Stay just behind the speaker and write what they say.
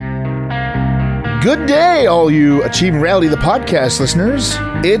Good day, all you Achieving Reality, the podcast listeners.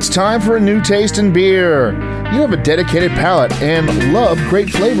 It's time for a new taste in beer. You have a dedicated palate and love great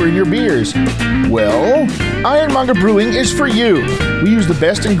flavor in your beers. Well, Ironmonger Brewing is for you. We use the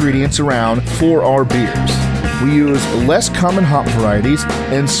best ingredients around for our beers. We use less common hop varieties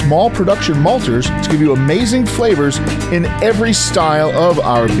and small production malters to give you amazing flavors in every style of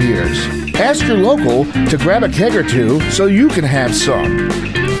our beers. Ask your local to grab a keg or two so you can have some.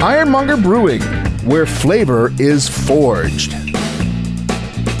 Ironmonger Brewing, where flavor is forged.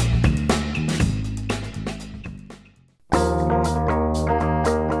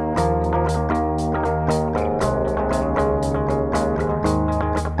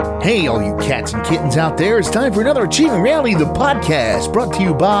 Hey, all you cats and kittens out there, it's time for another Achieving Reality, the podcast, brought to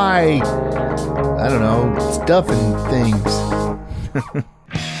you by, I don't know, stuff and things.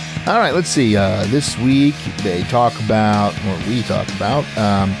 All right, let's see. This week, we talk about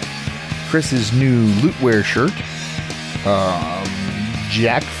Chris's new Lootwear shirt,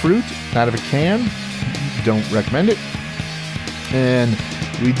 jackfruit out of a can, don't recommend it, and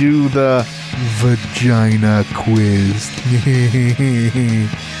we do the vagina quiz.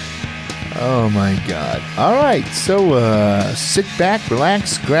 Oh my god. All right, so sit back,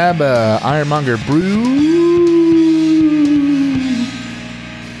 relax, grab a Ironmonger Brew.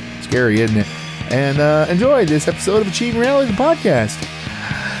 Scary, isn't it? And enjoy this episode of Achieving Reality, the podcast.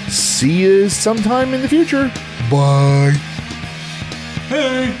 See you sometime in the future. Bye.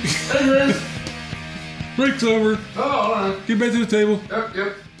 Hey, Chris. break's over. Oh, hold on. Get back to the table.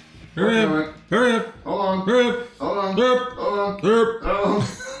 Yep. Hurry up. Hurry up. Hold on. Hurry up. Hold on. Hurry up. Hold on. Hurry up. Hold on.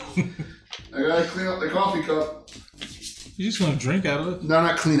 I gotta clean up the coffee cup. You just gonna drink out of it? No,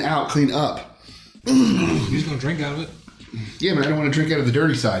 not clean out, clean up. You just gonna drink out of it? Yeah, but I don't want to drink out of the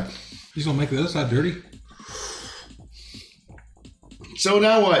dirty side. You just gonna make the other side dirty? So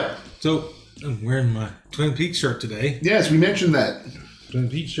now what? So, I'm wearing my Twin Peaks shirt today. Yes, we mentioned that. Twin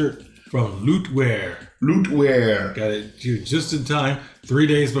Peaks shirt from Lootwear. Lootwear. Got it just in time, 3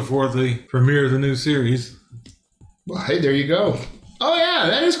 days before the premiere of the new series. Well, hey, there you go. Oh yeah,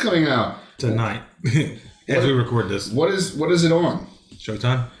 that is coming out Tonight. As we record this. What is it on?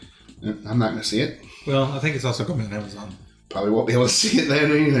 Showtime? I'm not gonna see it. Well, I think it's also coming on Amazon. Probably won't be able to see it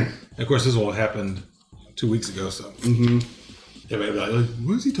then either. Of course, this all happened 2 weeks ago, so. Mm-hmm. Everybody like,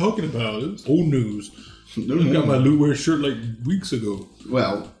 what is he talking about? It's old news. No, I got my Lootwear shirt like weeks ago.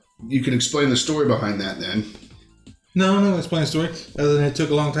 Well, you can explain the story behind that then. No, I'm not going to explain the story. Other than it took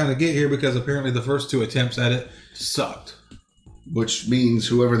a long time to get here because apparently the first 2 attempts at it sucked. Which means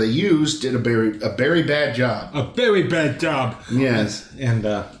whoever they used did a very bad job. A very bad job. Yes. And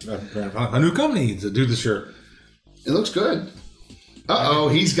a new company to do the shirt. It looks good. Uh-oh,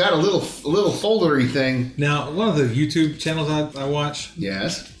 he's got a little foldery thing. Now, one of the YouTube channels I watch,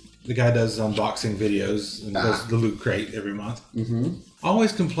 Yes. the guy does unboxing videos and does the Loot Crate every month. Mm-hmm.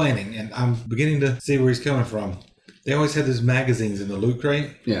 Always complaining, and I'm beginning to see where he's coming from. They always have these magazines in the Loot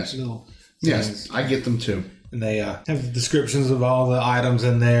Crate. Yes. Little Yes, things. I get them too. And they have descriptions of all the items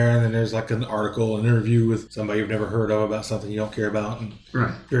in there, and then there's like an article, an interview with somebody you've never heard of about something you don't care about, and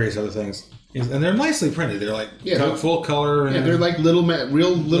Right. various other things. And they're nicely printed. They're like Yeah, full color. And Yeah, they're like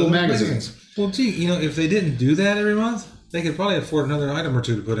real little magazines. Well, gee, if they didn't do that every month, they could probably afford another item or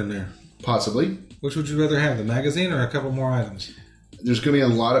two to put in there. Possibly. Which would you rather have, the magazine or a couple more items? There's going to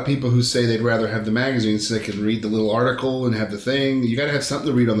be a lot of people who say they'd rather have the magazine so they can read the little article and have the thing. You got to have something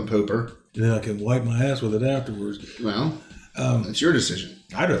to read on the pooper. And then I can wipe my ass with it afterwards. Well, that's your decision.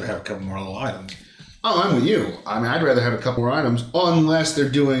 I'd rather have a couple more little items. Oh, I'm with you. I mean, I'd rather have a couple more items unless they're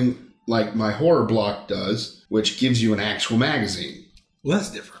doing like my horror block does, which gives you an actual magazine. Well,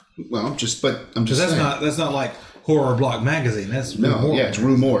 that's different. Well, I'm just saying. That's not like Horror Block magazine. That's Rue Morgue. Yeah, it's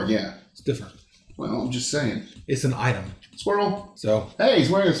Rue Morgue. Yeah, it's different. Well, I'm just saying. It's an item. Squirrel. So hey, he's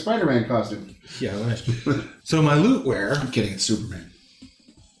wearing a Spider-Man costume. Yeah. So my Lootwear. I'm kidding. It's Superman.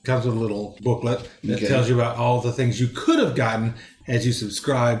 Comes with a little booklet that tells you about all the things you could have gotten as you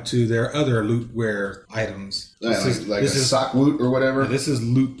subscribe to their other Lootwear items. This is sock woot or whatever. This is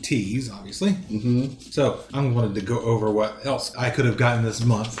Loot Tees, obviously. Mm-hmm. So I'm wanted to go over what else I could have gotten this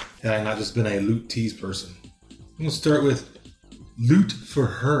month had I not just been a Loot Tees person. I'm going to start with Loot for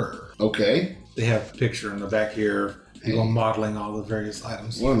Her. Okay. They have a picture in the back here, people modeling all the various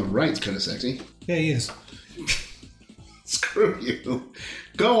items. One on the right's kind of sexy. Yeah, he is. Screw you.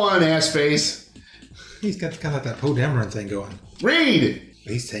 Go on, ass face. He's got kind of like that Poe Dameron thing going. Read!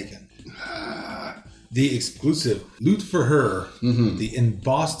 He's taken. The exclusive Loot for Her, the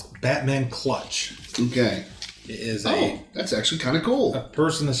embossed Batman clutch. Okay. It is that's actually kind of cool. a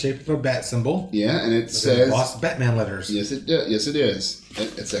purse in the shape of a bat symbol. Yeah, and it With says embossed Batman letters. Yes, it is.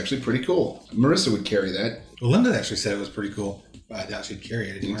 It's actually pretty cool. Marissa would carry that. Well, Linda actually said it was pretty cool, but I doubt she'd carry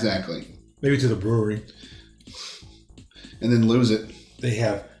it anywhere. Exactly. Maybe to the brewery. And then lose it. They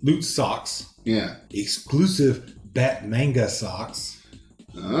have Loot socks, Yeah. exclusive Bat manga socks.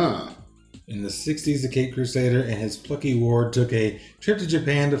 Ah. In the 60s, the Caped Crusader and his plucky ward took a trip to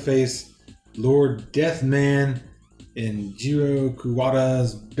Japan to face Lord Deathman in Jiro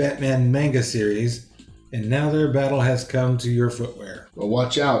Kuwata's Batman manga series, and now their battle has come to your footwear. Well,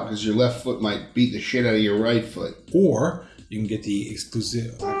 watch out, because your left foot might beat the shit out of your right foot. Or you can get the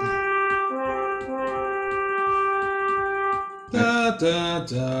exclusive. Da, da,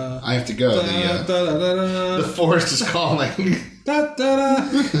 da. I have to go. Da, da, da, da, The forest is calling. da, da, da.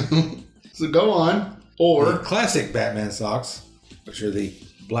 So go on. Or Or, classic Batman socks, which are the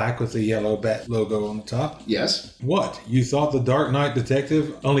black with the yellow bat logo on the top. yes. What? You thought the Dark Knight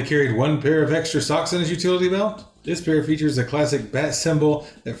detective only carried one pair of extra socks in his utility belt? This pair features a classic bat symbol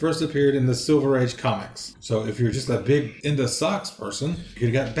that first appeared in the Silver Age comics. So if you're just a big into socks person, you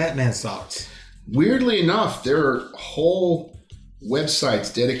could have got Batman socks. Weirdly enough, there are whole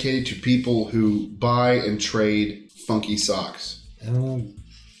websites dedicated to people who buy and trade funky socks. Oh,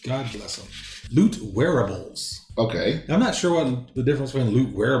 God bless them. Loot wearables. Okay. I'm not sure what the difference between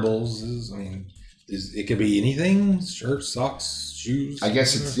loot wearables is. I mean, it could be anything: shirts, socks, shoes. I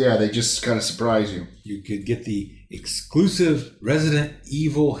guess it's, yeah, they just kind of surprise you. You could get the exclusive Resident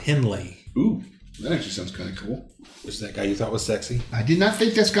Evil Henley. Ooh, that actually sounds kind of cool. Which is that guy you thought was sexy? I did not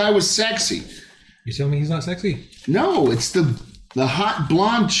think this guy was sexy. You tell me he's not sexy? No, it's the hot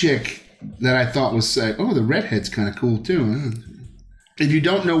blonde chick that I thought was sexy. Oh, the redhead's kind of cool too. Huh? If you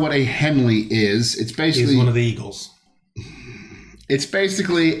don't know what a Henley is, it's basically He's one of the Eagles. It's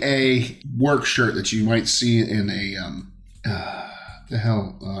basically a work shirt that you might see in a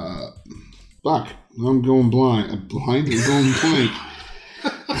fuck. I'm going blind. I'm going blank.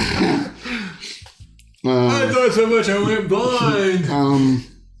 I thought so much I went blind.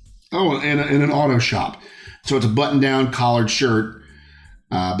 In an auto shop. So it's a button-down collared shirt,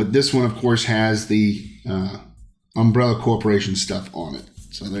 but this one, of course, has the Umbrella Corporation stuff on it.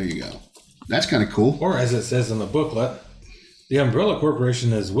 So there you go. That's kind of cool. Or as it says in the booklet, the Umbrella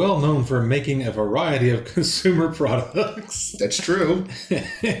Corporation is well known for making a variety of consumer products. That's true.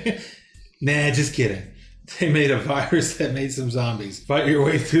 Nah, just kidding. They made a virus that made some zombies. Fight your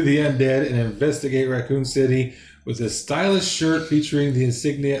way through the undead and investigate Raccoon City with a stylish shirt featuring the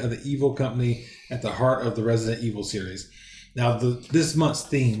insignia of the evil company at the heart of the Resident Evil series. Now, this month's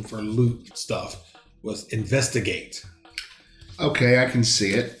theme for loot stuff was investigate. Okay, I can see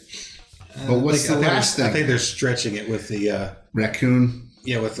it. But what's the last thing? I think they're stretching it with the... Raccoon?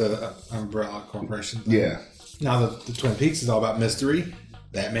 Yeah, with the Umbrella Corporation thing. Yeah. Now, the Twin Peaks is all about mystery.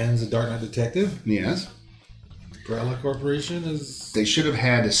 Batman's a Dark Knight detective. Yes. Umbrella Corporation is... They should have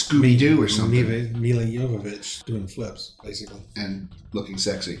had a Scooby-Doo or something. Mila Jovovich doing flips, basically. And looking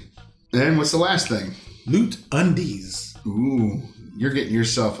sexy. And what's the last thing? Loot undies. Ooh, you're getting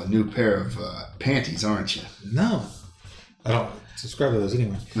yourself a new pair of panties, aren't you? No. I don't subscribe to those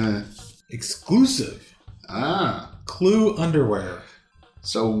anyway. Uh, Exclusive. Clue underwear.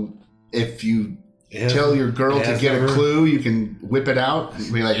 So if you tell your girl to get a clue, you can whip it out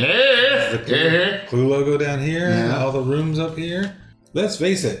and be like, hey. Clue logo down here, Yeah. all the rooms up here. Let's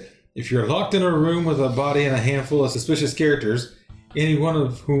face it, if you're locked in a room with a body and a handful of suspicious characters, any one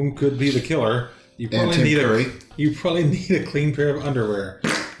of whom could be the killer, you probably need a clean pair of underwear.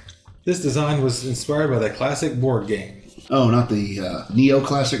 This design was inspired by the classic board game. Oh, not the Neo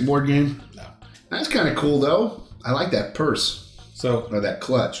Classic board game? No. That's kind of cool, though. I like that purse. So, Or that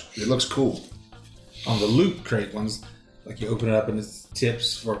clutch. It looks cool. on the Loot Crate ones, like you open it up and it's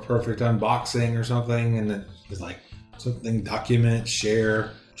tips for perfect unboxing or something, and then it's like something document,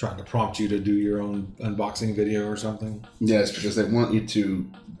 share, trying to prompt you to do your own unboxing video or something. Yes, because they want you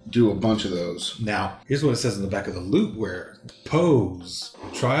to do a bunch of those. Now, here's what it says in the back of the Loot Wear. Pose.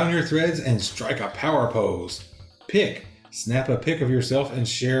 Try on your threads and strike a power pose. Pick. Snap a pic of yourself and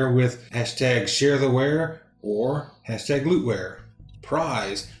share with hashtag share the wear or hashtag lootwear.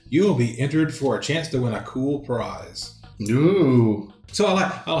 Prize. You'll be entered for a chance to win a cool prize. Ooh. So I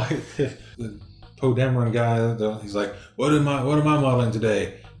like the Poe Dameron guy. He's like, what am I modeling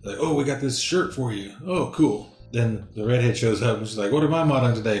today? Like, oh, we got this shirt for you. Oh, cool. Then the redhead shows up and she's like, what am I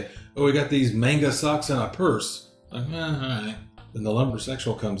modeling today? Oh, we got these manga socks and a purse. Like, all right. Then the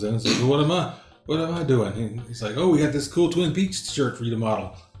lumbersexual comes in and says, well, what am I doing? He's like, oh, we got this cool Twin Peaks shirt for you to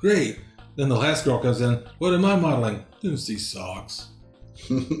model. Great. Then the last girl comes in. What am I modeling? Didn't see socks.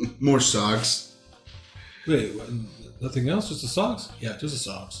 More socks. Wait, what, nothing else? Just the socks? Yeah, just the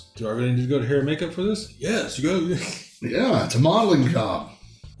socks. Do I really need to go to hair and makeup for this? Yes, you go. Yeah, it's a modeling job.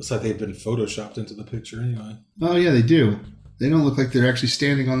 Looks like they've been photoshopped into the picture anyway. Oh, yeah, they do. They don't look like they're actually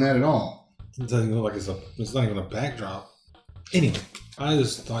standing on that at all. It doesn't look like it's not even a backdrop. Anyway, I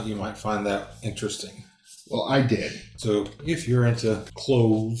just thought you might find that interesting. Well, I did. So if you're into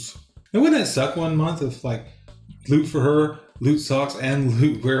clothes, and wouldn't that suck one month if like Loot for her, Loot socks, and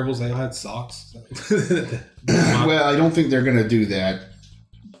Loot wearables, they all had socks? Well, I don't think they're going to do that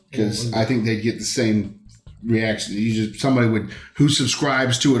because I think they'd get the same reaction. Somebody who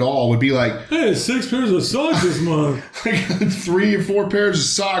subscribes to it all would be like, hey, 6 pairs of socks this month. I got 3 or 4 pairs of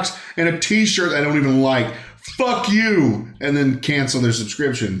socks and a t-shirt I don't even like. Fuck you. And then cancel their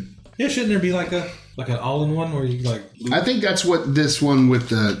subscription. Yeah, shouldn't there be like an all-in-one where you like... I think that's what this one with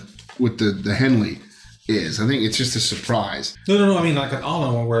the Henley is. I think it's just a surprise. No. I mean like an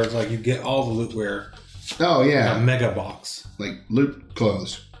all-in-one where it's like you get all the Loot wear. Oh, yeah. Like a mega box. Like Loot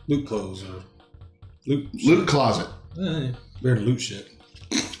clothes. Loot clothes or... Loot closet. Better Loot shit.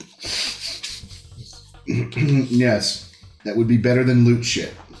 Yes. That would be better than Loot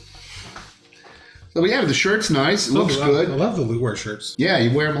shit. So yeah, the shirt's nice. It looks good. I love the Loot wear shirts. Yeah,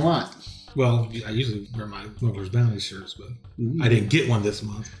 you wear them a lot. Well, I usually wear my Smuggler's Bounty shirts, but I didn't get one this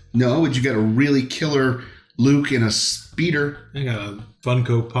month. No, but you got a really killer Luke in a speeder. I got a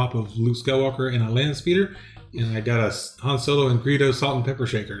Funko Pop of Luke Skywalker in a land speeder, and I got a Han Solo and Greedo salt and pepper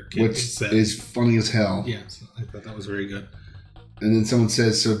shaker kit, which is funny as hell. Yeah, so I thought that was very good. And then someone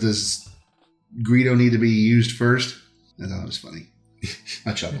says, so does Greedo need to be used first? I thought it was funny.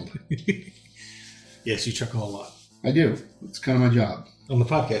 I chuckled. Yes, you chuckle a lot. I do. It's kind of my job. On the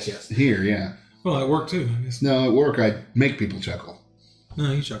podcast, yes. Here, yeah. Well, at work too, I guess. No, at work I make people chuckle.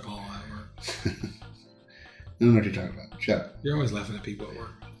 No, you chuckle a lot at work. I don't know what you're talking about. Shut up. You're always laughing at people at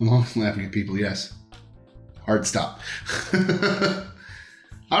work. I'm always laughing at people, yes. Hard stop.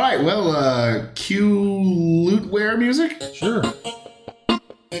 All right, well, cue Lootwear music? Sure.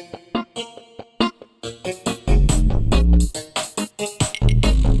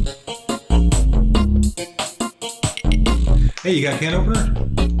 Hey, you got a can opener?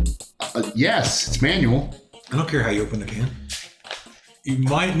 Yes, it's manual. I don't care how you open the can. You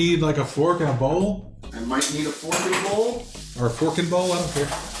might need like a fork and a bowl. I might need a fork and bowl. Or a fork and bowl, I don't care.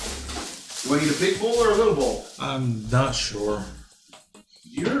 Do I need a big bowl or a little bowl? I'm not sure.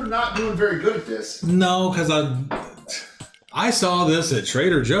 You're not doing very good at this. No, because I saw this at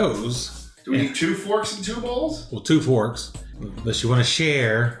Trader Joe's. Do we need 2 forks and 2 bowls? Well, 2 forks. Unless you want to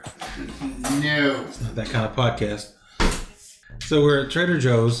share. No. It's not that kind of podcast. So we're at Trader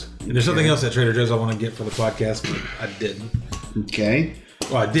Joe's, and there's something else at Trader Joe's I want to get for the podcast, but I didn't. Okay.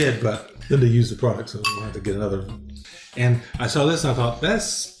 Well, I did, but then they used the product, so we'll have to get another one. And I saw this, and I thought,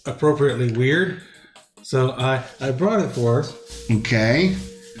 that's appropriately weird. So I brought it for us. Okay.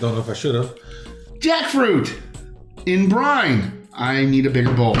 Don't know if I should have. Jackfruit in brine. I need a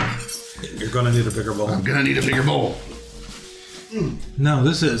bigger bowl. You're going to need a bigger bowl. I'm going to need a bigger bowl. No,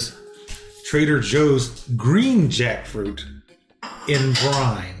 this is Trader Joe's green jackfruit in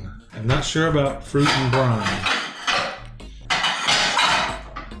brine. I'm not sure about fruit and brine.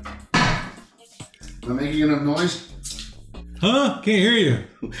 Am I making enough noise? Huh? Can't hear you.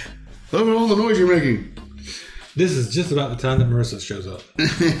 Look at all the noise you're making. This is just about the time that Marissa shows up.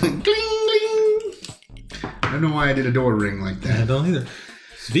 Gling, gling. I don't know why I did a door ring like I that. don't either.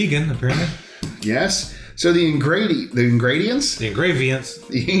 It's vegan, apparently. Yes. So the ingredients The ingredients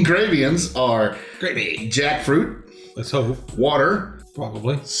are gravy. jackfruit, Let's hope. water,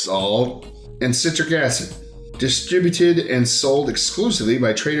 Probably. salt, and citric acid. Distributed and sold exclusively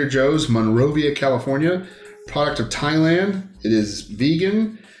by Trader Joe's, Monrovia, California. Product of Thailand. It is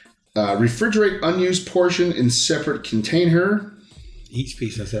vegan. Refrigerate unused portion in separate container. Each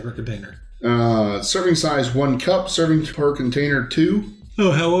piece in a separate container. Serving size 1 cup. Serving per container 2.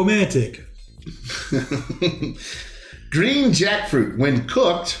 Oh, how romantic. Green jackfruit, when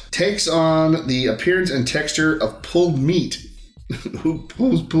cooked, takes on the appearance and texture of pulled meat.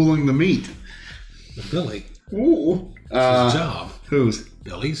 Who's pulling the meat? Billy. Ooh. His job. Whose?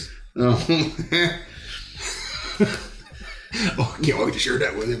 Billy's. Oh. Oh, I can't wait to share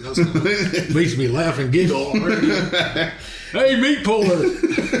that with him. That makes me laugh and giggle already. Hey, meat puller!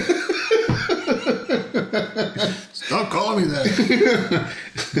 Stop calling me that.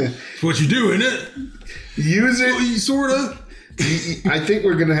 It's what you do, isn't it? Use it. Well, you sort of. I think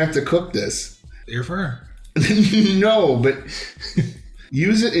we're going to have to cook this. Air fryer. No, but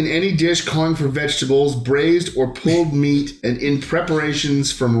use it in any dish calling for vegetables, braised or pulled meat, and in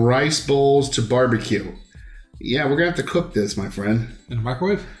preparations from rice bowls to barbecue. Yeah, we're going to have to cook this, my friend. In a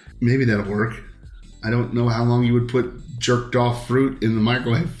microwave? Maybe that'll work. I don't know how long you would put jerked off fruit in the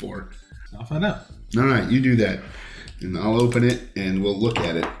microwave for. I'll find out. All right, you do that. And I'll open it and we'll look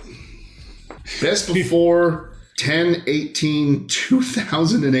at it. Best before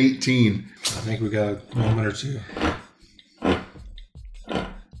 10/18/2018. I think we got a moment or two.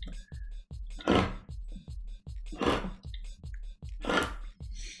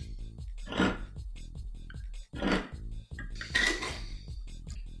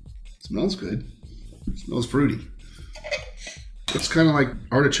 Smells good. Smells fruity. It's kind of like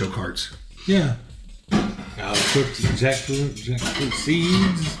artichoke hearts. Yeah. Cooked jackfruit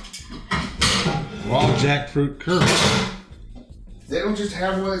seeds, raw jackfruit curd. They don't just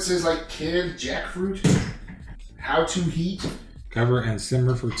have one that says like canned jackfruit. How to heat. Cover and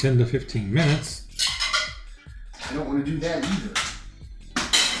simmer for 10 to 15 minutes. I don't want to do that either.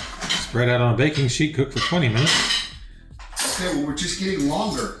 Spread out on a baking sheet. Cook for 20 minutes. Okay, well, we're just getting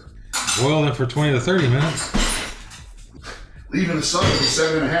longer. Boil them for 20 to 30 minutes. Leaving the sun for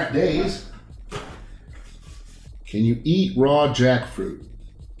 7.5 days. Can you eat raw jackfruit?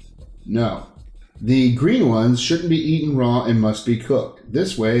 No. The green ones shouldn't be eaten raw and must be cooked.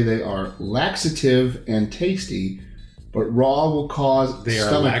 This way they are laxative and tasty, but raw will cause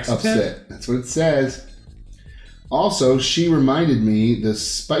stomach upset. That's what it says. Also, she reminded me the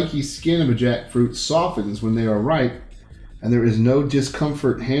spiky skin of a jackfruit softens when they are ripe, and there is no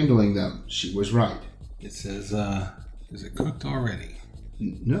discomfort handling them. She was right. It says, is it cooked already?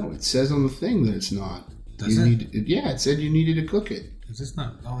 No, it says on the thing that it's not. Does it? It said you needed to cook it. It's just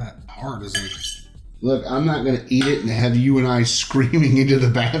not all that hard, is it? Look, I'm not going to eat it and have you and I screaming into the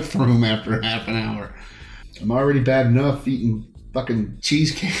bathroom after half an hour. I'm already bad enough eating fucking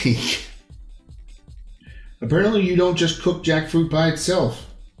cheesecake. Apparently you don't just cook jackfruit by itself.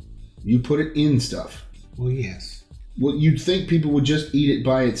 You put it in stuff. Well, yes. Well, you'd think people would just eat it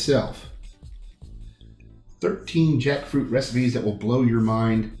by itself. 13 jackfruit recipes that will blow your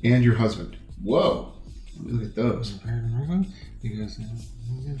mind and your husband. Whoa. Let me look at those.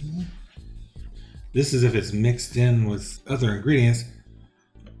 This is if it's mixed in with other ingredients.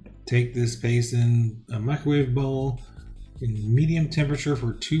 Take this paste in a microwave bowl in medium temperature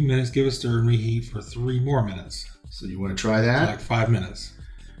for 2 minutes. Give a stir and reheat for 3 more minutes. So you want to try that? Like 5 minutes.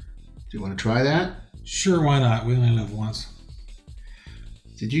 Do you want to try that? Sure, why not? We only live once.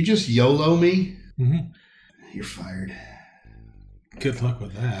 Did you just YOLO me? Mm-hmm. You're fired. Good luck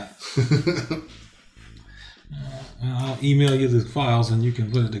with that. I'll email you the files and you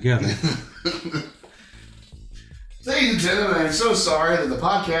can put it together. Ladies and gentlemen, I'm so sorry that the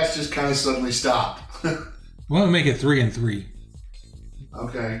podcast just kind of suddenly stopped. Well, make it 3 and 3.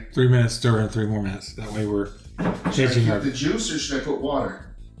 Okay. 3 minutes stir and 3 more minutes. That way we're Should I changing keep our... the juice or should I put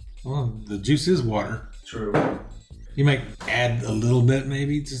water? Well, the juice is water. True. You might add a little bit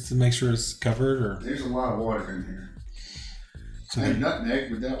maybe just to make sure it's covered, or... There's a lot of water in here. So And nutmeg,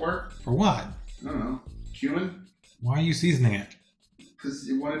 would that work? for what? I don't know. Cumin? Why are you seasoning it? Because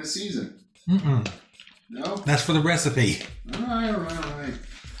you wanted to season. Mm-mm. No? That's for the recipe. All right.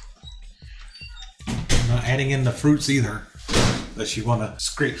 I'm not adding in the fruits either. Unless you want to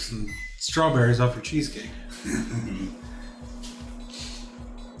scrape some strawberries off your cheesecake.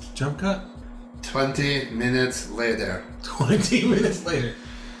 Jump cut? 20 minutes later. 20 minutes later.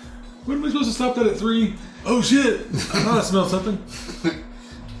 When am I supposed to stop that at 3? Oh shit! I thought I smelled something.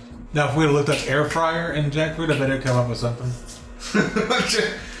 Now, if we had looked up air fryer and jackfruit, I bet it'd come up with something.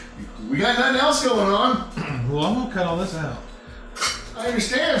 We got nothing else going on. Well, I'm gonna cut all this out. I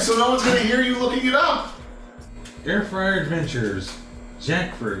understand, so no one's going to hear you looking it up. Air fryer adventures.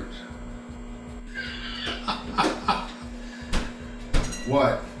 Jackfruit.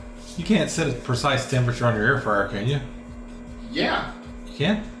 What? You can't set a precise temperature on your air fryer, can you? Yeah. You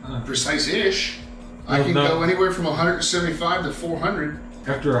can? Precise-ish. I can go anywhere from 175 to 400.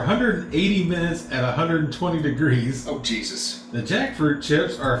 After 180 minutes at 120 degrees, Oh, Jesus. the jackfruit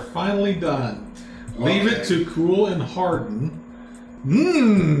chips are finally done. Leave it to cool and harden.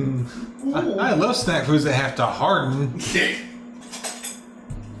 Mmm. I love snack foods that have to harden. The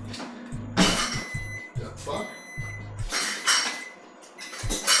fuck?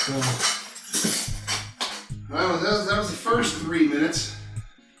 Well, that was the first 3 minutes.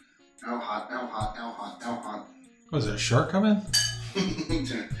 How hot, how hot, how hot, how hot. Was there a shark coming? How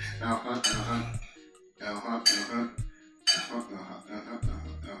hot, how hot, how hot, how hot, how hot, how hot,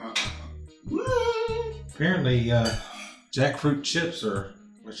 how hot. Woo! Apparently, jackfruit chips are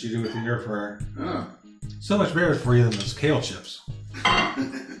what you do with your air fryer. Oh. So much better for you than those kale chips.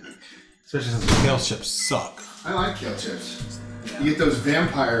 Especially since the kale chips suck. I like kale chips. You get those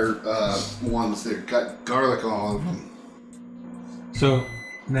vampire ones that got garlic all over them. So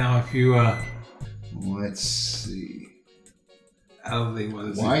now if you Let's see. I don't think what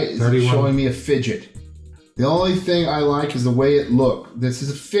is Why it? is 31? it showing me a fidget? The only thing I like is the way it looked. This is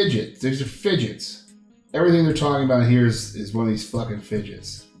a fidget. These are fidgets. Everything they're talking about here is one of these fucking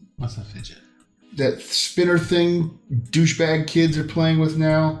fidgets. What's a fidget? That spinner thing douchebag kids are playing with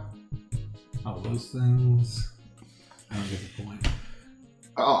now. Oh, those things. I don't get the point.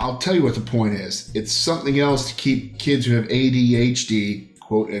 I'll tell you what the point is. It's something else to keep kids who have ADHD,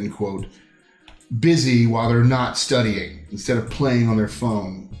 quote unquote, busy while they're not studying instead of playing on their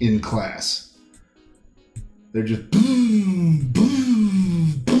phone in class. They're just boom,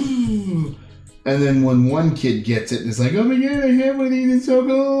 boom, boom. And then when one kid gets it and it's like, oh my god, I have one of these, it's so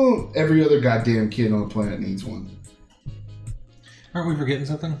cool. Every other goddamn kid on the planet needs one. Aren't we forgetting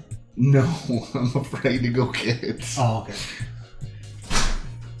something? No, I'm afraid to go get it. Oh, okay.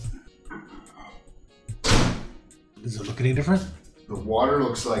 Does it look any different? The water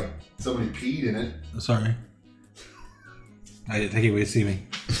looks like somebody peed in it. Sorry. I didn't think you would see me.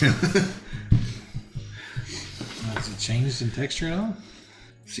 Has it changed in texture at all?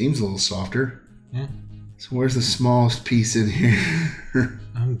 Seems a little softer. Yeah. So where's the smallest piece in here?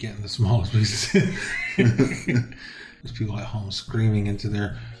 I'm getting the smallest pieces. There's people at home screaming into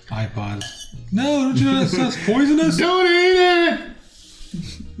their iPods. No, don't you know that stuff's poisonous? Don't eat it!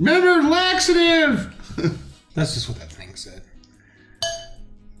 Remember, laxative! That's just what that thing said.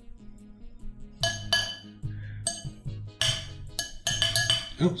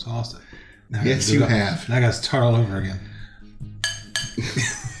 Oops, I lost it. Now I Yes, gotta do you it all- have. Now I gotta start all over again.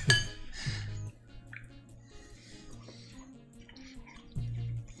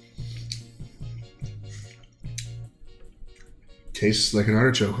 Tastes like an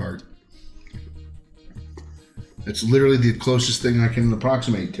artichoke heart. It's literally the closest thing I can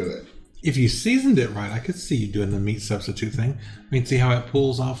approximate to it. If you seasoned it right, I could see you doing the meat substitute thing. I mean, see how it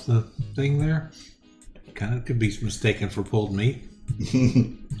pulls off the thing there? Kind of could be mistaken for pulled meat.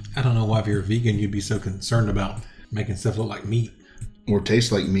 I don't know why if you're a vegan you'd be so concerned about making stuff look like meat. Or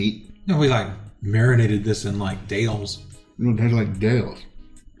taste like meat. No, we like marinated this in like Dale's. You know, it tastes like Dale's.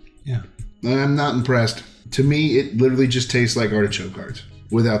 Yeah. I'm not impressed. To me, it literally just tastes like artichoke hearts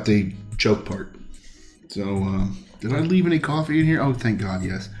without the choke part. So, did I leave any coffee in here? Oh, thank God,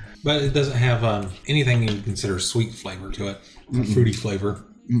 yes. But it doesn't have anything you would consider sweet flavor to it. A fruity flavor.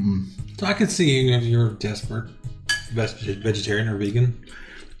 So I could see if you're desperate, vegetarian or vegan.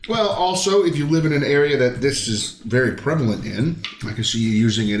 Well, also, if you live in an area that this is very prevalent in, I can see you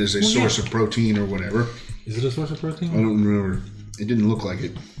using it as a source of protein or whatever. Is it a source of protein? I don't remember. It didn't look like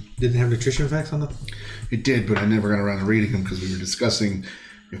it. Didn't have nutrition facts on it? It did, but I never got around to reading them because we were discussing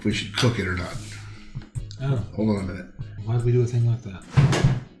if we should cook it or not. Oh. Hold on a minute. Why did we do a thing like that?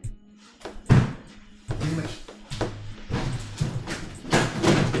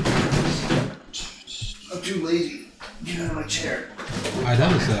 I'm too lazy. Get out of my chair. I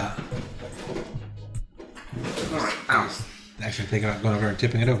noticed that. All right. Ow. Actually thinking about going over and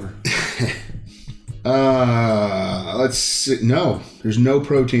tipping it over. Let's see. No, there's no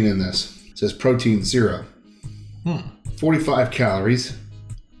protein in this. It says protein 0. 45 calories.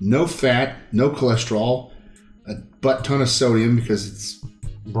 No fat. No cholesterol. A butt ton of sodium because it's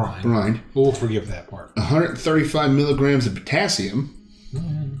brined. We'll forgive that part. 135 milligrams of potassium.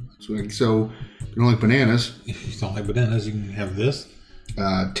 So if you don't like bananas. If you don't like bananas, you can have this.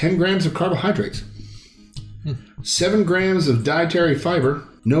 10 grams of carbohydrates. 7 grams of dietary fiber.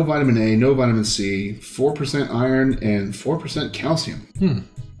 No vitamin A, no vitamin C. 4% iron and 4% calcium.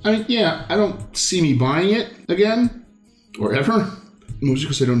 I mean, yeah, I don't see me buying it again or ever. Mostly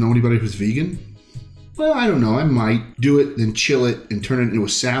because I don't know anybody who's vegan. Well, I don't know. I might do it, then chill it, and turn it into a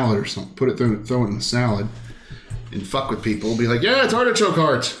salad or something. Throw it in a salad, and fuck with people. Be like, yeah, it's artichoke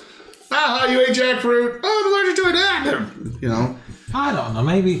hearts. Ah, you ate jackfruit. Oh, I'm allergic to it. Ah, you know. I don't know.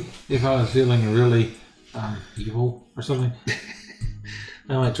 Maybe if I was feeling really evil or something,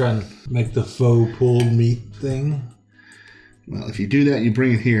 I might try and make the faux pulled meat thing. Well, if you do that and you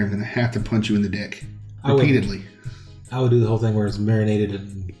bring it here, I'm going to have to punch you in the dick. Repeatedly. I would do the whole thing where it's marinated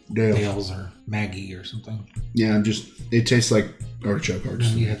in Dale. Dale's or Maggie or something. Yeah, it tastes like artichoke hearts.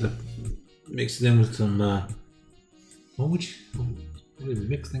 And you have to mix it in with some, what would you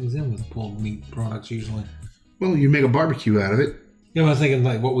mix things in with pulled meat products usually? Well, you make a barbecue out of it. Yeah, I was thinking,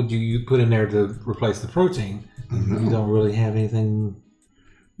 like, what would you put in there to replace the protein? You don't really have anything.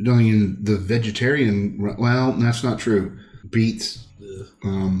 You don't think the vegetarian... Well, that's not true. Beets.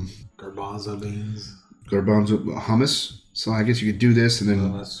 Garbanzo beans. Garbanzo hummus. So I guess you could do this and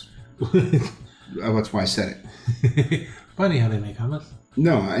then... That's why I said it. Funny how they make hummus.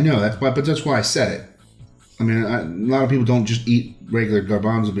 No, I know. That's why I said it. I mean, a lot of people don't just eat regular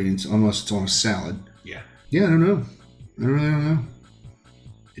garbanzo beans unless it's on a salad. Yeah. Yeah, I don't know. I really don't know.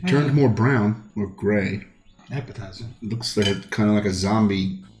 It turned more brown or gray. Appetizing. It looks like kind of like a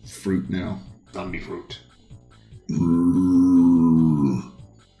zombie fruit now. Zombie fruit.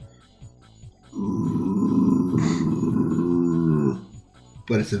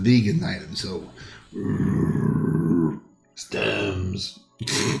 But it's a vegan item, so Stems.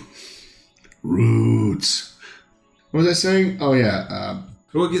 roots. What was I saying? Oh yeah.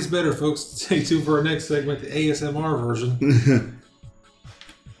 Well, it gets better, folks. Stay tuned for our next segment, the ASMR version.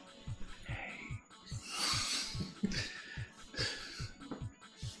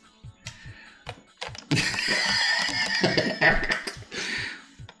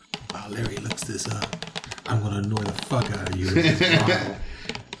 While Larry looks this up, I'm gonna annoy the fuck out of you.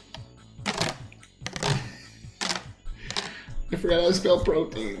 I forgot how to spell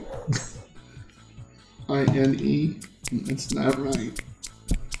protein. I-N-E. That's not right.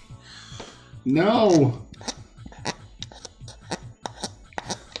 No.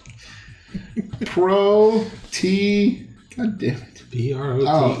 Pro-T. God damn it. P-R-O-T-E-N.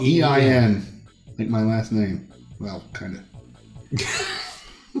 Oh, E-I-N. Like my last name. Well, kind of.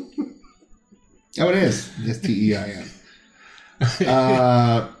 Oh, it is. It's T-E-I-N.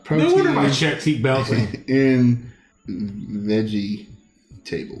 Protein No wonder my checks keep bouncing. in veggie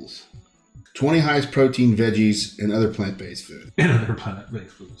tables. 20 highest protein veggies and other plant-based food. And other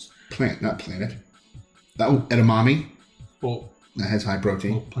plant-based foods. Plant, not planet. Oh, edamame. Well, That has high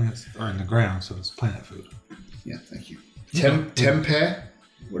protein. plants are in the ground, so it's plant food. Yeah, thank you. Tempeh,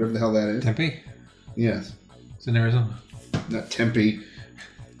 whatever the hell that is. Tempe? Yes, It's in Arizona. not Tempe.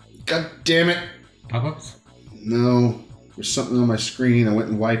 God damn it! Pop-ups? No, there's something on my screen. I went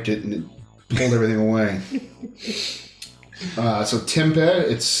and wiped it, and it pulled everything away. So tempeh,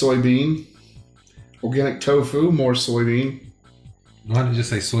 it's soybean. Organic tofu, more soybean. Why didn't you just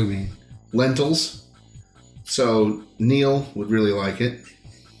say soybean? Lentils. So Neil would really like it.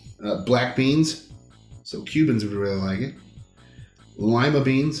 Black beans. So Cubans would really like it. Lima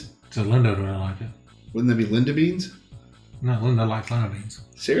beans. So Linda would like it. Wouldn't that be Linda beans? No, Linda likes lima beans.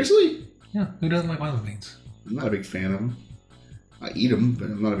 Seriously? Yeah, who doesn't like lima beans? I'm not a big fan of them. I eat them, but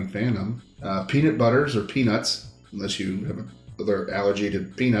I'm not a big fan of them. Peanut butters or peanuts, unless you have another allergy to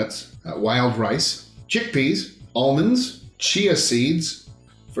peanuts. Wild rice. Chickpeas. Almonds. Chia seeds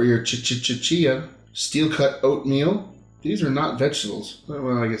for your chia. Steel cut oatmeal. These are not vegetables.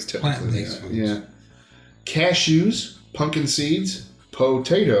 Well, I guess technically Plant-based foods. Yeah. Cashews. Pumpkin seeds.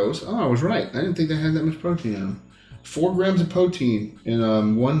 Potatoes. Oh, I was right. I didn't think they had that much protein in them. 4 grams of protein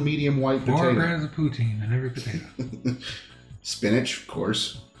in one medium white 4 potato. grams of poutine in every potato. Spinach, of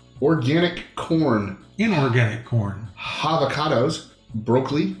course. Organic corn. Inorganic corn. Avocados.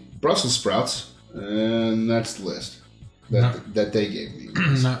 Broccoli. Brussels sprouts. And that's the list that they gave me.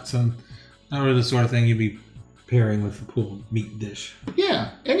 Not really the sort of thing you'd be pairing with a pulled meat dish.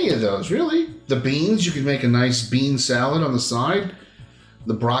 Yeah, any of those, really. The beans, you could make a nice bean salad on the side.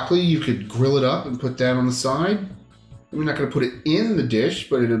 The broccoli, you could grill it up and put that on the side. We're not going to put it in the dish,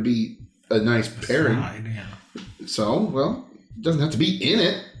 but it'll be a nice pairing. Side, yeah. So, well, it doesn't have to be in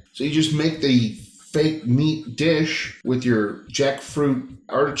it. So you just make the fake meat dish with your jackfruit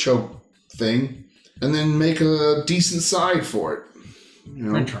artichoke thing, and then make a decent side for it. You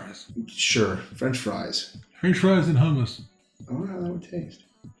know? French fries. Sure, French fries. French fries and hummus. I wonder how that would taste.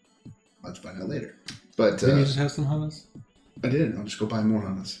 Let's find out later. But Didn't you just have some hummus? I did. I'll just go buy more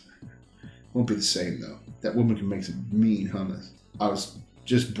hummus. Won't be the same though. That woman can make some mean hummus. I was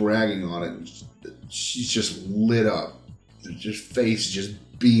just bragging on it. She's just lit up. Just face just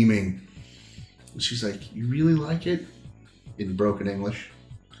beaming. And she's like, "You really like it?" In broken English,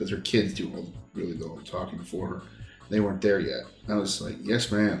 because her kids do all the talking for her. They weren't there yet. I was like,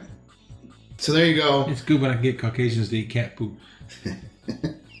 "Yes, ma'am." So there you go. It's good when I get Caucasians to eat cat poop.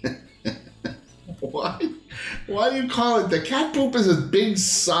 Why? Why do you call it? The cat poop is a big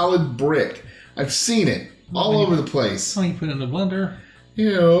solid brick. I've seen it all over the place. Oh, you put it in the blender.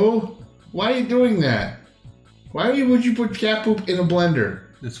 Ew. Why are you doing that? Why would you put cat poop in a blender?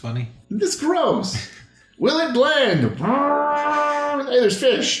 That's funny. This is gross. Will it blend? Hey, there's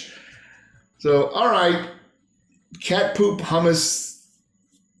fish. So, all right. Cat poop hummus.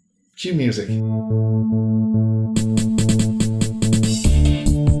 Cue music.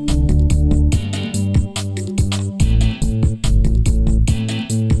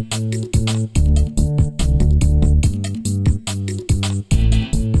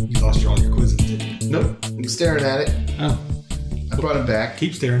 Nope, I'm staring at it. Oh, I brought it back.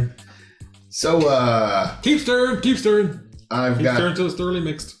 keep staring. So, Keep stirring. Keep stirring. I've Keep got... stirring until it's thoroughly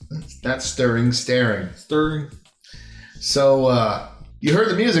mixed. That's stirring, staring. Stirring. So, you heard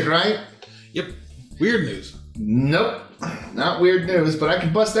the music, right? Yep. Weird news. Nope. Not weird news, but I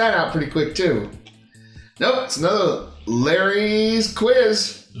can bust that out pretty quick, too. Nope. It's another Larry's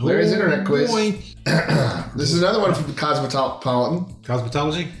quiz. Larry's internet quiz. Boy. This is another one from the Cosmopolitan.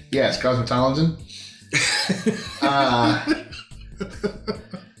 Cosmetology? Yes, Cosmopolitan.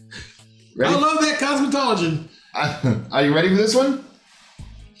 Ready? I love that cosmetology. Are you ready for this one?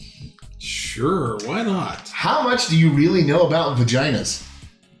 Sure, why not? How much do you really know about vaginas?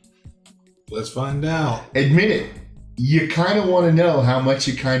 Let's find out. Admit it. You kind of want to know how much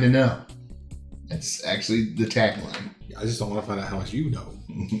you kind of know. That's actually the tagline. I just don't want to find out how much you know.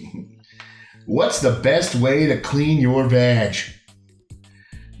 What's the best way to clean your vag?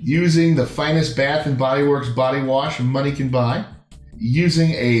 Using the finest Bath & Body Works body wash money can buy?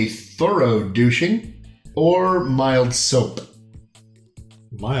 Using a thorough douching? Or mild soap?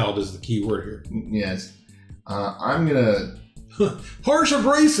 Mild is the key word here. Yes. I'm gonna... Harsh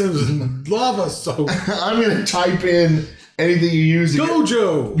abrasives and lava soap. I'm gonna type in anything you use.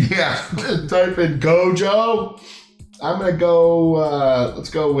 Gojo! Yeah, type in Gojo. I'm gonna go, let's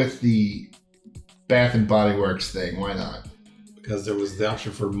go with the Bath & Body Works thing. Why not? Because there was the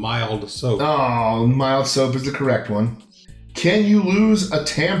option for mild soap. Oh, mild soap is the correct one. Can you lose a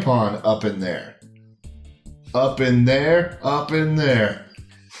tampon up in there? Up in there, up in there.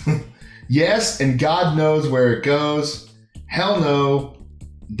 Yes, and God knows where it goes. Hell no,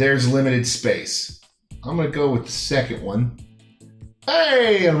 there's limited space. I'm going to go with the second one.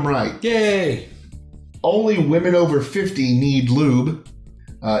 Hey, I'm right. Yay! Only women over 50 need lube.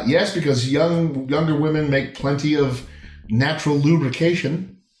 Yes, because younger women make plenty of natural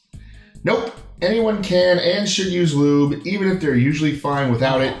lubrication. Nope. Anyone can and should use lube, even if they're usually fine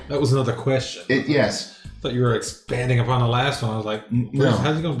without it. That was another question. Yes. I thought you were expanding upon the last one. I was like, no.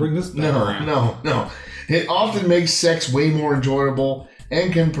 How's he going to bring this back around? No. It often makes sex way more enjoyable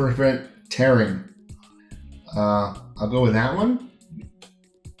and can prevent tearing. I'll go with that one.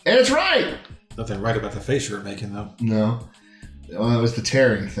 And it's right! Nothing right about the face you were making, though. No. Well, it was the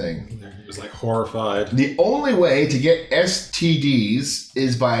tearing thing. It was like horrified. The only way to get STDs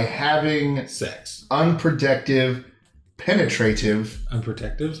is by having Sex. unprotected, penetrative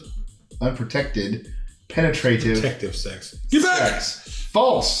Protective sex. Get back! sex.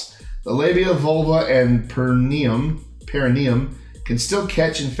 False. The labia, vulva, and perineum can still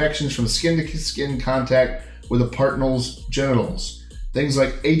catch infections from skin-to-skin contact with a partner's genitals. Things like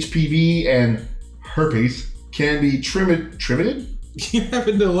HPV and herpes can be transmitted? You're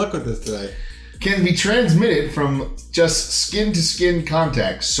having no luck with this today. Can be transmitted from just skin-to-skin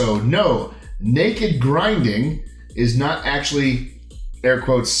contact. So no, naked grinding is not actually, air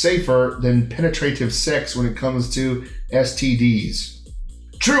quotes, safer than penetrative sex when it comes to STDs.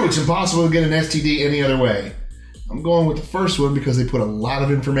 True, it's impossible to get an STD any other way. I'm going with the first one because they put a lot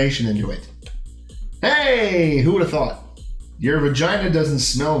of information into it. Hey, who would have thought? Your vagina doesn't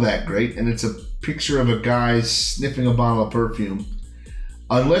smell that great, and it's a picture of a guy sniffing a bottle of perfume.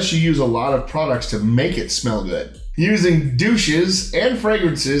 Unless you use a lot of products to make it smell good. Using douches and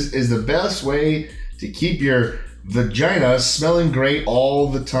fragrances is the best way to keep your vagina smelling great all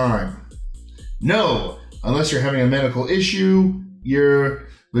the time. No, unless you're having a medical issue, your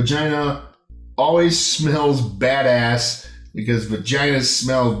vagina always smells badass because vaginas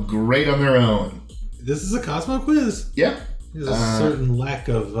smell great on their own. This is a Cosmo quiz. Yep. There's a certain lack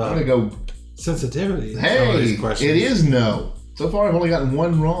of I'm going to go... sensitivity. Hey, it is no. So far, I've only gotten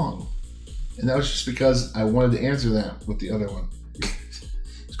one wrong. And that was just because I wanted to answer that with the other one. It's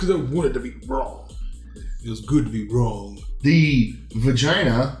because I wanted to be wrong. It feels good to be wrong. The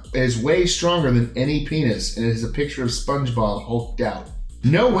vagina is way stronger than any penis, and it is a picture of SpongeBob hulked out.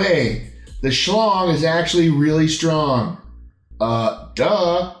 No way. The schlong is actually really strong.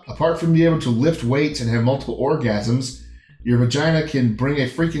 Duh. Apart from being able to lift weights and have multiple orgasms, your vagina can bring a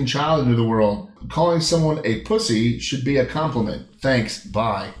freaking child into the world. Calling someone a pussy should be a compliment. Thanks.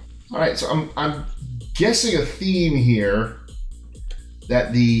 Bye. All right, so I'm guessing a theme here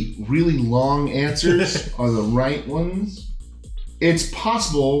that the really long answers are the right ones. It's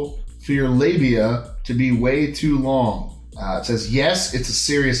possible for your labia to be way too long. It says, yes, it's a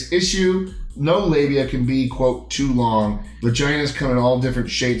serious issue. No labia can be, quote, too long. Vaginas come in all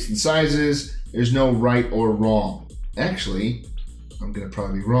different shapes and sizes. There's no right or wrong. Actually, I'm going to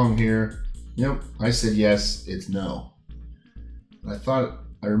probably be wrong here. Yep, I said yes, it's no.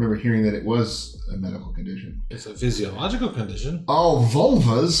 I remember hearing that it was a medical condition. It's a physiological condition. All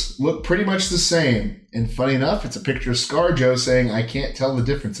vulvas look pretty much the same. And funny enough, it's a picture of ScarJo saying, I can't tell the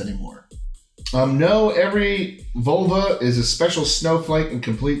difference anymore. No, every vulva is a special snowflake and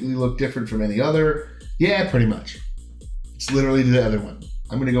completely look different from any other. Yeah, pretty much. It's literally the other one.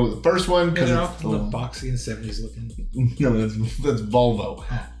 I'm going to go with the first one because they're it's all boxy and 70s looking. No, that's Volvo.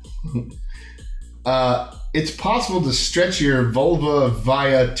 It's possible to stretch your vulva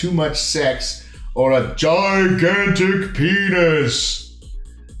via too much sex or a gigantic penis.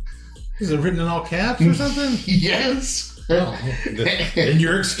 Is it written in all caps or something? Yes. Oh, then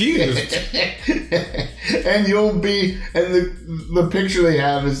you're excused. And you'll be, and the picture they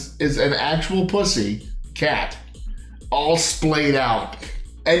have is an actual pussy cat, all splayed out,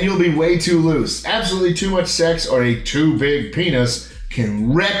 and you'll be way too loose. Absolutely too much sex or a too big penis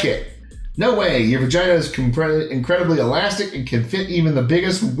can wreck it. No way. Your vagina is incredibly elastic and can fit even the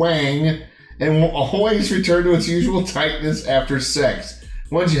biggest wang, and will always return to its usual tightness after sex.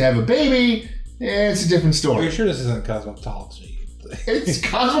 Once you have a baby, it's a different story. Are you sure this isn't cosmetology? It's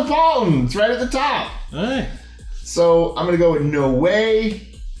cosmopolitan. It's right at the top. All right. So I'm going to go with no way.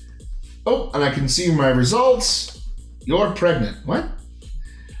 Oh, and I can see my results. You're pregnant. What?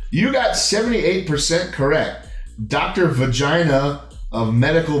 You got 78% correct. Dr. Vagina of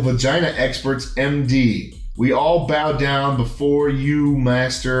Medical Vagina Experts, MD. We all bow down before you,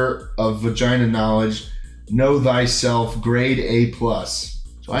 master of vagina knowledge. Know thyself, grade A+.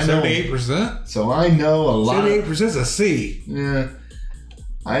 So I know 78%? So I know a lot. 78% is a C. Yeah.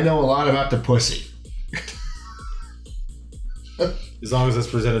 I know a lot about the pussy. As long as it's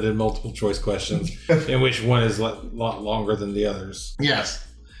presented in multiple choice questions, in which one is a lot longer than the others. Yes.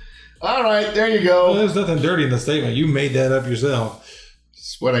 All right, there you go. Well, there's nothing dirty in the statement. You made that up yourself.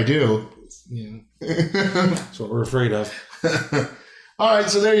 It's what I do. Yeah. That's what we're afraid of. All right,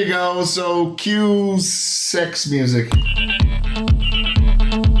 so there you go. So cue sex music.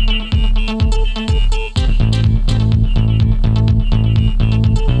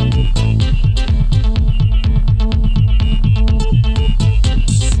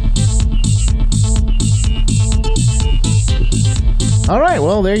 All right,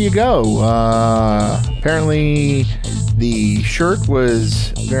 well, there you go. Apparently, the shirt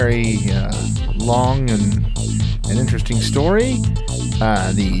was very long and an interesting story.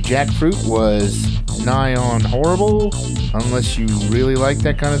 The jackfruit was nigh on horrible, unless you really like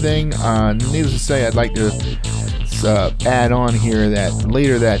that kind of thing. Needless to say, I'd like to add on here that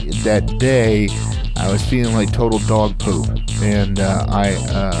later that day, I was feeling like total dog poop, and I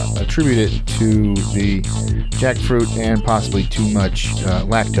attribute it to the jackfruit and possibly too much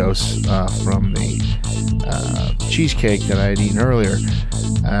lactose from the cheesecake that I had eaten earlier.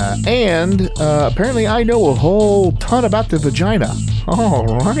 And apparently I know a whole ton about the vagina.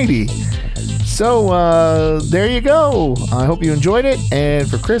 Alrighty. So there you go. I hope you enjoyed it. And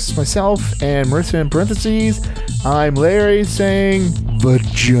for Chris, myself, and Marissa in parentheses, I'm Larry saying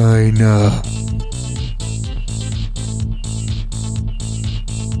vagina.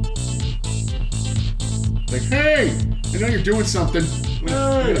 Like, hey, I know you're doing something.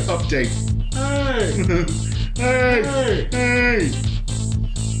 Hey. Update. Hey! Hey! Hey! Hey!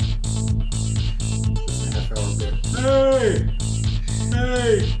 Just a half-hour bit. Hey!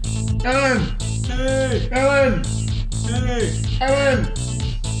 Hey! Ellen! Hey! Ellen! Hey! Ellen!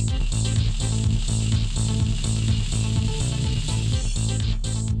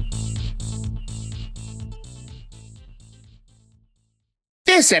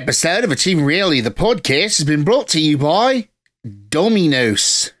 This episode of Achieving Reality, the podcast, has been brought to you by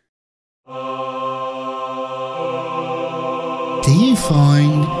Domino's. Do you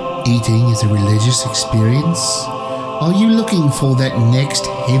find eating is a religious experience? Are you looking for that next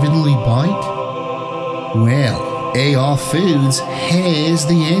heavenly bite? Well, AR Foods has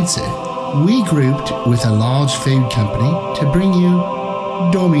the answer. We grouped with a large food company to bring you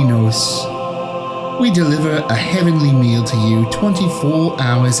Domino's. We deliver a heavenly meal to you 24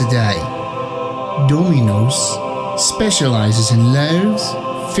 hours a day. Domino's specializes in loaves,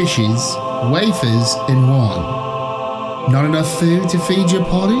 fishes, wafers, and wine. Not enough food to feed your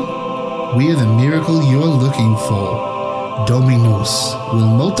party? We're the miracle you're looking for. Domino's will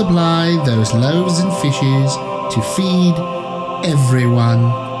multiply those loaves and fishes to feed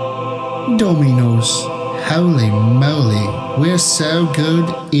everyone. Domino's, holy moly, we're so good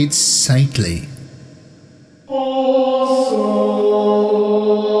it's saintly.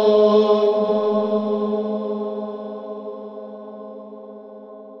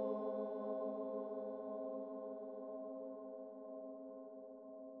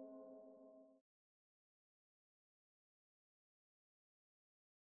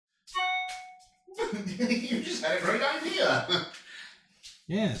 You just had a great idea.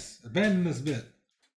 Yes, abandon this bit.